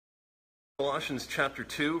Colossians chapter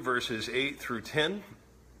 2, verses 8 through 10,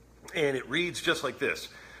 and it reads just like this.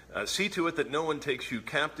 See to it that no one takes you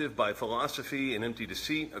captive by philosophy and empty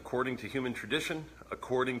deceit, according to human tradition,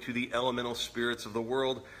 according to the elemental spirits of the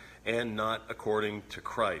world, and not according to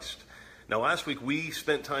Christ. Now, last week we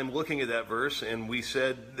spent time looking at that verse, and we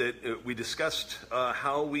said that we discussed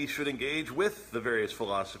how we should engage with the various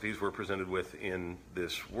philosophies we're presented with in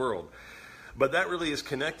this world. But that really is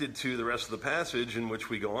connected to the rest of the passage, in which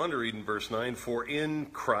we go on to read in verse 9, for in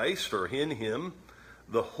Christ, or in him,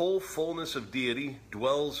 the whole fullness of deity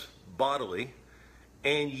dwells bodily,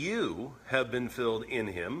 and you have been filled in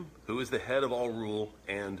him, who is the head of all rule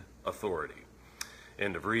and authority.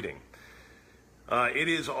 End of reading. It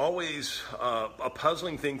is always a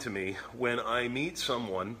puzzling thing to me when I meet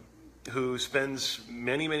someone who spends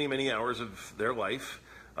many hours of their life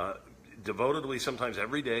devotedly, sometimes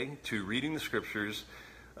every day, to reading the scriptures,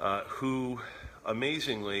 who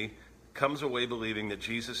amazingly comes away believing that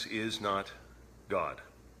Jesus is not God.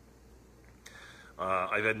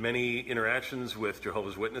 I've had many interactions with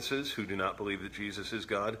Jehovah's Witnesses who do not believe that Jesus is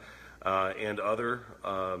God, and other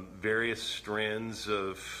various strands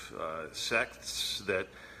of sects that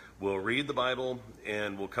will read the Bible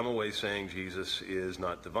and will come away saying Jesus is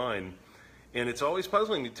not divine. And it's always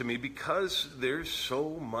puzzling to me because there's so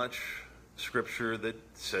much scripture that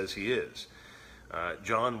says he is.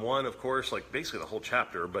 John 1, of course, like basically the whole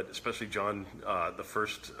chapter, but especially John, the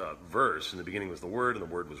first verse, in the beginning was the Word, and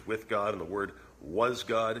the Word was with God, and the Word was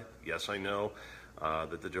God. Yes, I know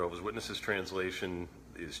that the Jehovah's Witnesses translation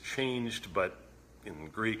is changed, but in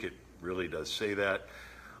Greek it really does say that.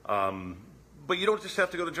 But you don't just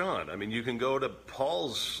have to go to John. I mean, you can go to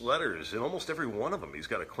Paul's letters. In almost every one of them, he's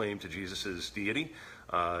got a claim to Jesus' deity.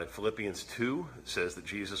 Philippians 2 says that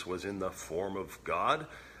Jesus was in the form of God.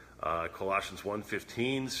 Colossians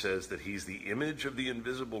 1:15 says that he's the image of the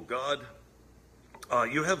invisible God.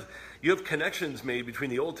 You have connections made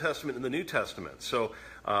between the Old Testament and the New Testament. So,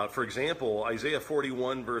 for example, Isaiah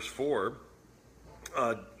 41 verse 4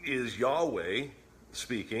 is Yahweh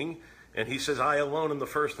speaking, and he says, I alone am the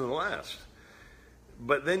first and the last.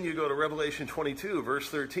 But then you go to Revelation 22 verse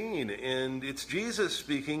 13, and it's Jesus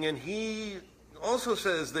speaking, and he also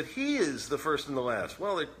says that he is the first and the last.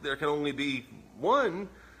 Well, there can only be one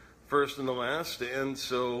first and the last, and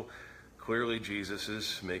so clearly Jesus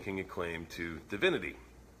is making a claim to divinity.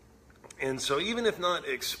 And so even if not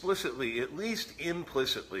explicitly, at least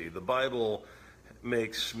implicitly, the Bible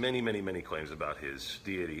makes many claims about his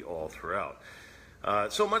deity all throughout.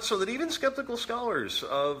 So much so that even skeptical scholars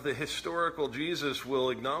of the historical Jesus will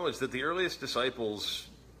acknowledge that the earliest disciples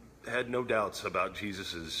had no doubts about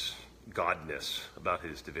Jesus' godness, about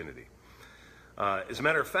his divinity. As a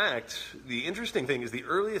matter of fact, the interesting thing is the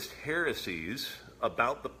earliest heresies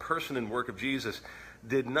about the person and work of Jesus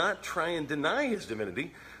did not try and deny his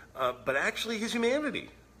divinity, but actually his humanity.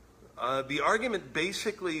 The argument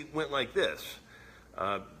basically went like this.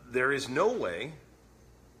 There is no way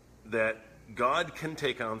that God can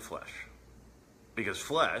take on flesh, because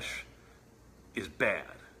flesh is bad,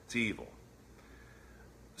 it's evil.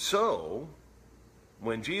 So,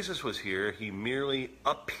 when Jesus was here, he merely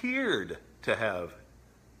appeared to have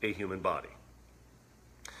a human body.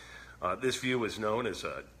 This view is known as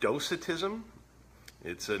Docetism.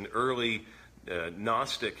 It's an early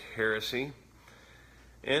Gnostic heresy.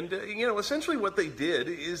 And, essentially what they did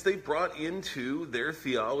is they brought into their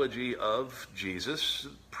theology of Jesus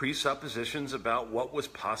presuppositions about what was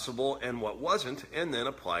possible and what wasn't, and then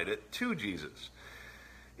applied it to Jesus.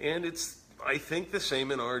 And it's, I think, the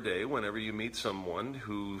same in our day whenever you meet someone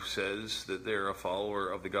who says that they're a follower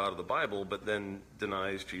of the God of the Bible, but then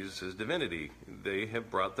denies Jesus' divinity. They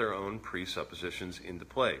have brought their own presuppositions into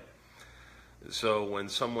play. So when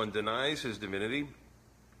someone denies his divinity,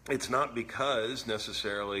 it's not because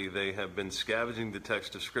necessarily they have been scavenging the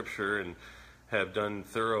text of Scripture and have done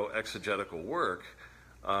thorough exegetical work.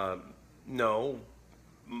 No,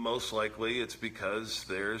 most likely it's because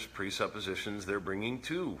there's presuppositions they're bringing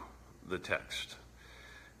to the text.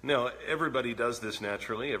 Now, everybody does this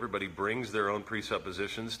naturally. Everybody brings their own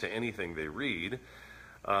presuppositions to anything they read.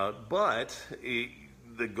 But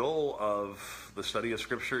the goal of the study of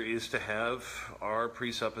Scripture is to have our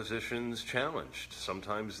presuppositions challenged.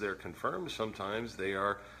 Sometimes they're confirmed, sometimes they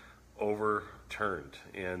are overturned.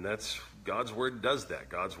 And that's, God's Word does that.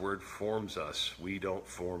 God's Word forms us. We don't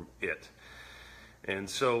form it. And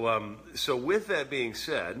so with that being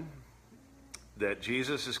said, that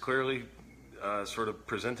Jesus is clearly sort of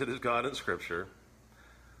presented as God in Scripture,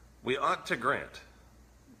 we ought to grant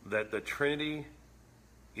that the Trinity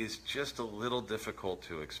is just a little difficult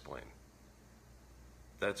to explain.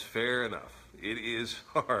 That's fair enough. It is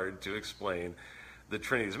hard to explain the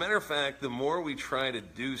Trinity. As a matter of fact, the more we try to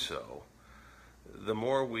do so, the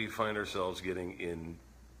more we find ourselves getting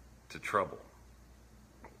into trouble.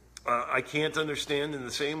 I can't understand in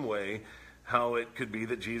the same way how it could be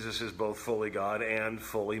that Jesus is both fully God and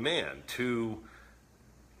fully man, two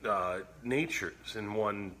natures in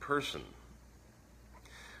one person.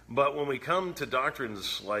 But when we come to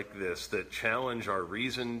doctrines like this that challenge our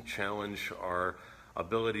reason, challenge our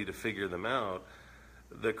ability to figure them out,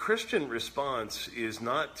 the Christian response is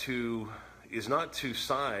not to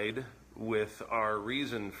side with our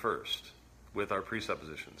reason first, with our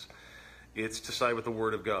presuppositions. It's to side with the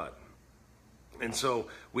Word of God. And so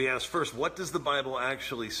we ask first, what does the Bible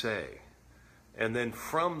actually say? And then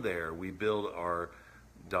from there, we build our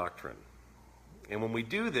doctrine. And when we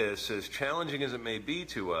do this, as challenging as it may be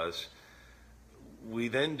to us, we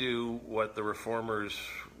then do what the Reformers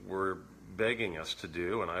were begging us to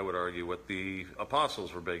do, and I would argue what the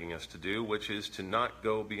apostles were begging us to do, which is to not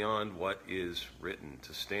go beyond what is written,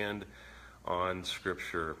 to stand on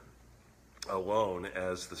Scripture alone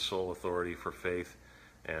as the sole authority for faith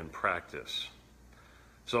and practice.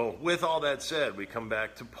 So with all that said, we come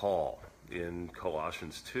back to Paul in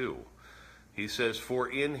Colossians 2. He says, "For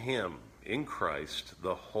in him, in Christ,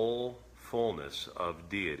 the whole fullness of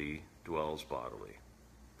deity dwells bodily."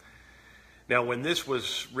 Now, when this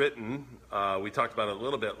was written, we talked about it a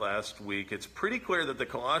little bit last week, it's pretty clear that the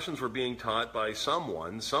Colossians were being taught by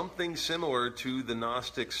something similar to the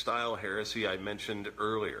Gnostic style heresy I mentioned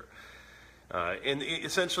earlier. And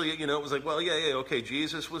essentially, it was like, well, yeah, okay,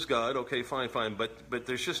 Jesus was God, okay, fine, but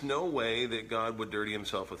there's just no way that God would dirty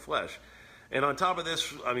himself with flesh. And on top of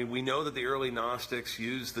this, we know that the early Gnostics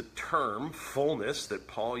used the term fullness that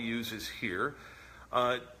Paul uses here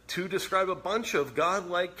to describe a bunch of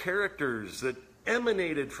godlike characters that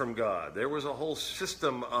emanated from God. There was a whole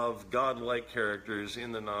system of godlike characters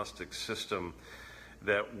in the Gnostic system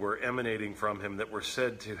that were emanating from him, that were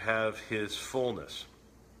said to have his fullness.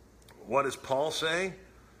 What does Paul say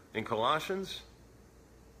in Colossians?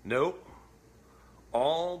 Nope.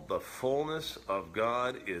 All the fullness of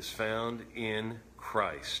God is found in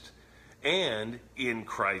Christ, and in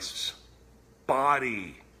Christ's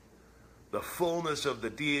body. The fullness of the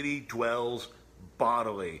deity dwells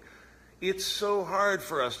bodily. It's so hard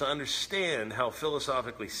for us to understand how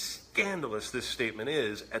philosophically scandalous this statement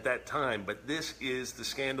is at that time, but this is the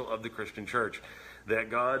scandal of the Christian church, that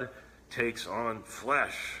God takes on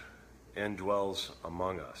flesh and dwells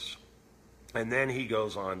among us. And then he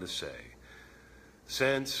goes on to say,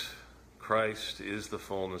 since Christ is the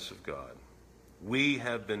fullness of God, we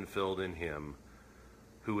have been filled in him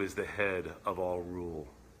who is the head of all rule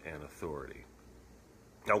and authority.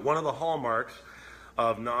 Now, one of the hallmarks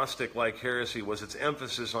of Gnostic-like heresy was its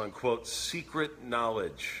emphasis on, quote, secret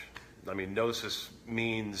knowledge. Gnosis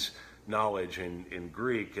means knowledge in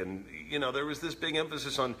Greek. And, there was this big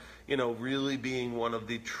emphasis on, really being one of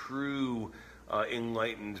the true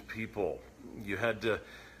enlightened people. You had to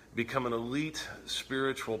become an elite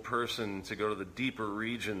spiritual person to go to the deeper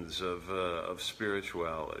regions of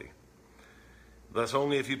spirituality. Thus,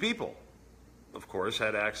 only a few people, of course,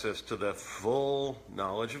 had access to the full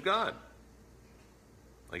knowledge of God.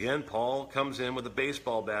 Again, Paul comes in with a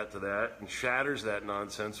baseball bat to that and shatters that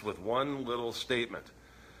nonsense with one little statement.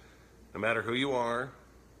 No matter who you are,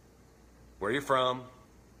 where you're from,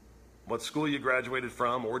 what school you graduated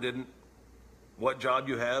from or didn't, what job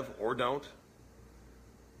you have or don't,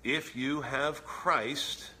 if you have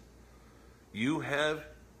Christ, you have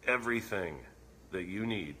everything that you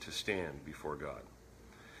need to stand before God.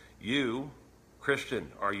 You,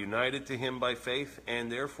 Christian, are united to him by faith,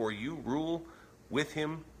 and therefore you rule with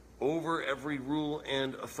him over every rule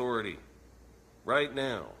and authority. Right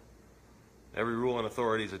now, every rule and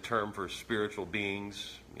authority is a term for spiritual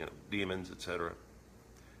beings, demons, etc.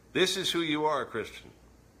 This is who you are, Christian.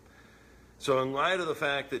 So in light of the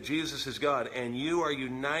fact that Jesus is God and you are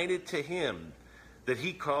united to him, that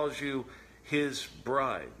he calls you his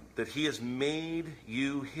bride, that he has made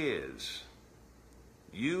you his,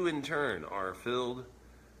 you in turn are filled,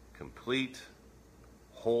 complete,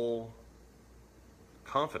 whole,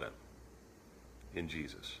 confident in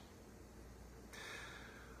Jesus.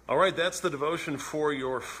 All right, that's the devotion for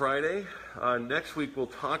your Friday. Next week we'll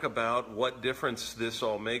talk about what difference this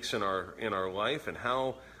all makes in our life and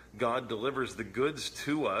how God delivers the goods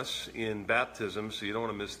to us in baptism, so you don't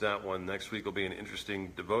want to miss that one. Next week will be an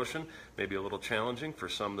interesting devotion, maybe a little challenging for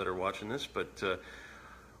some that are watching this, but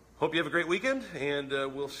hope you have a great weekend, and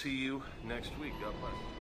we'll see you next week. God bless.